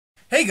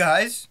Hey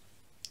guys,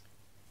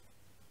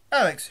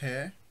 Alex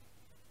here,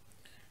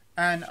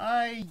 and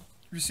I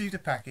received a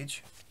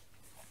package,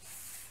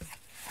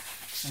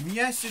 and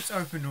yes, it's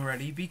opened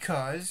already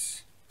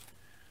because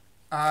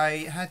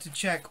I had to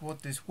check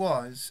what this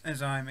was,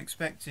 as I was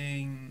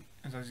expecting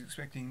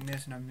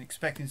this, and I'm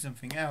expecting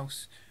something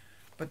else.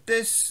 But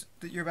this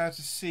that you're about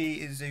to see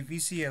is a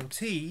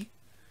VCLT,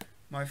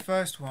 my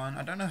first one.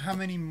 I don't know how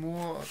many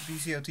more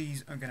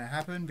VCLTs are going to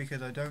happen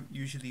because I don't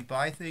usually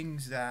buy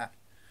things that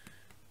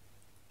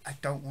I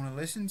don't want to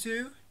listen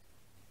to,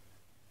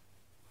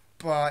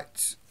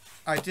 but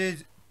I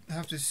did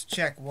have to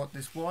check what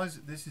this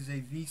was. This is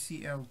a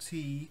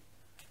VCLT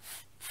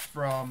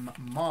from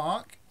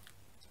Mark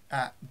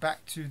at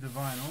Back to the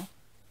Vinyl.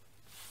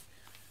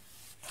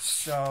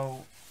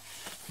 So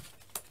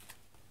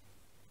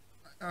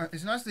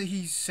it's nice that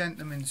he sent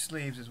them in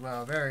sleeves as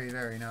well. Very,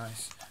 very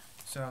nice.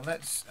 So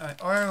let's I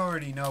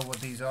already know what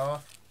these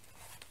are,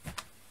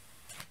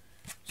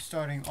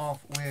 starting off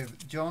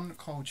with John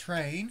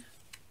Coltrane.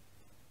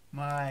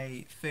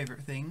 My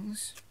favorite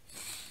things.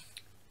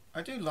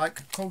 I do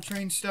like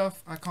Coltrane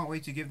stuff. I can't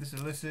wait to give this a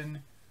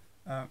listen.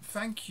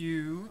 Thank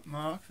you,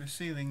 Mark, for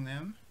sealing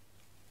them.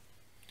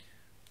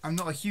 I'm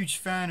not a huge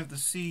fan of the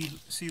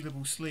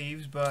sealable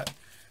sleeves, but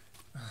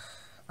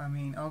I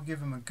mean, I'll give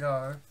them a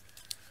go.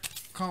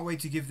 Can't wait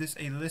to give this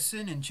a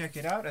listen and check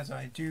it out, as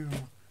I do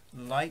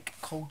like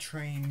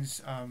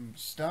Coltrane's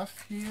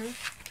stuff here.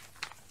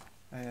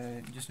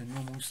 Just a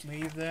normal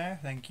sleeve there.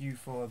 Thank you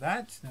for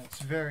that. That's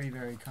very,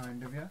 very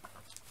kind of you.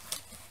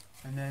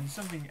 And then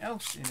something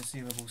else in a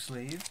sealable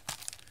sleeve.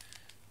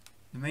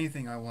 The main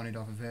thing I wanted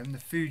off of him, the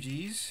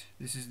Fugees.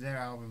 This is their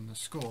album, The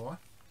Score.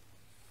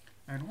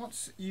 And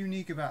what's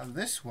unique about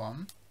this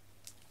one,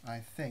 I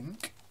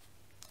think,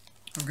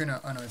 I'm going to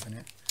unopen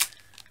it,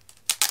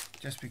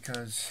 just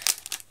because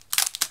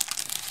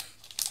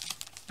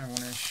I want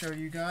to show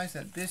you guys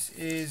that this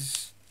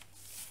is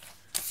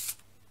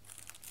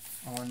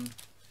on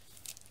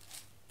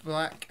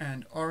black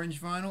and orange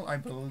vinyl, I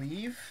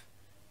believe.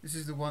 This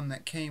is the one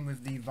that came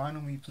with the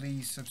Vinyl Me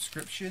Please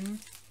subscription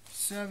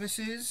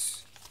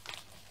services.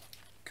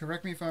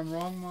 Correct me if I'm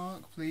wrong,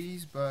 Mark,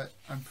 please, but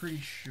I'm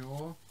pretty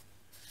sure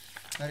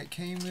that it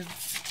came with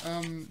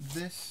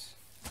this,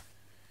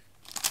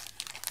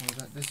 or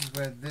that this is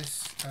where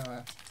this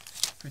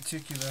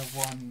particular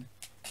one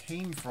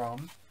came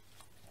from.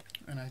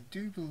 And I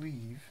do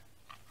believe,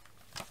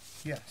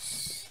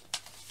 yes,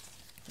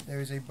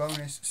 there is a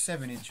bonus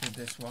 7-inch with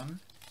this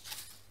one,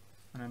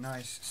 and a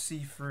nice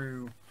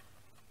see-through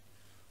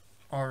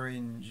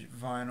orange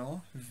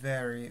vinyl.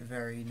 Very,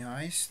 very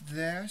nice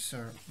there.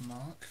 So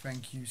Mark,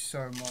 thank you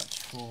so much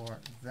for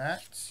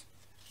that.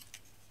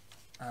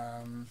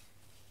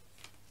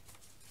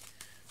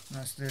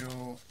 Nice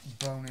little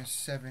bonus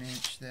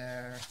 7-inch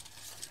there.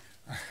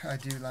 I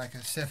do like a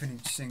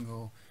 7-inch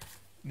single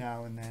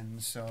now and then,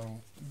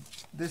 so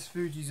this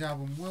Fugees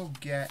album will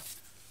get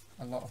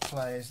a lot of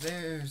players.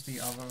 There's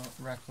the other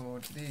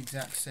record, the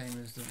exact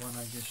same as the one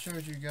I just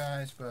showed you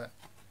guys, but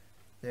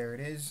there it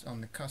is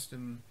on the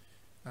custom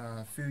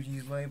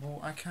Fugees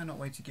label. I cannot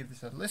wait to give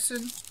this a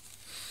listen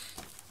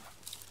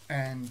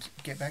and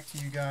get back to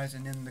you guys.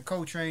 And then the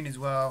Coltrane as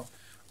well,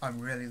 I'm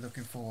really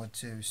looking forward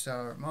to.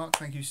 So Mark,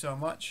 thank you so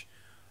much.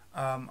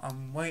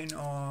 I'm waiting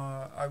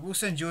on, I will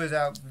send yours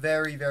out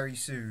very, very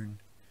soon.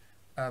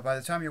 By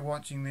the time you're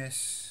watching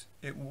this,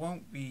 it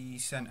won't be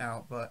sent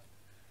out, but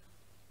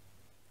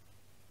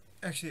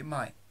actually it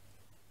might.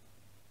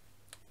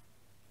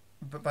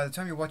 But by the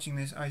time you're watching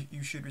this,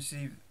 you should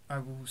receive, I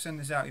will send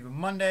this out either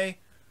Monday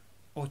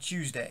or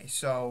Tuesday,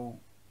 so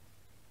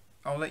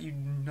I'll let you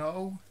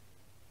know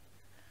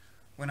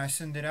when I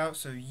send it out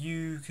so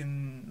you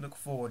can look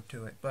forward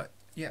to it. But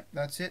yeah,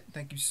 that's it.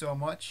 Thank you so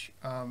much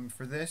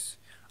for this.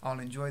 I'll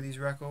enjoy these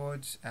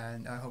records,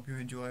 and I hope you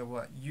enjoy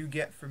what you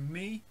get from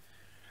me.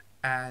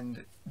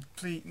 And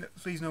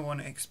please no one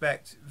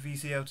expect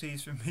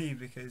VCLTs from me,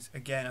 because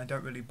again, I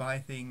don't really buy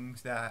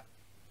things that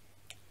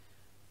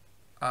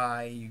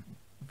I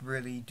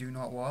really do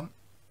not want.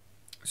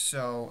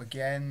 So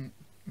again,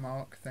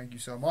 Mark, thank you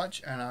so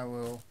much, and I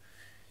will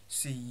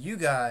see you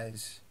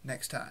guys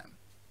next time.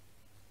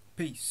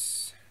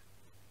 Peace.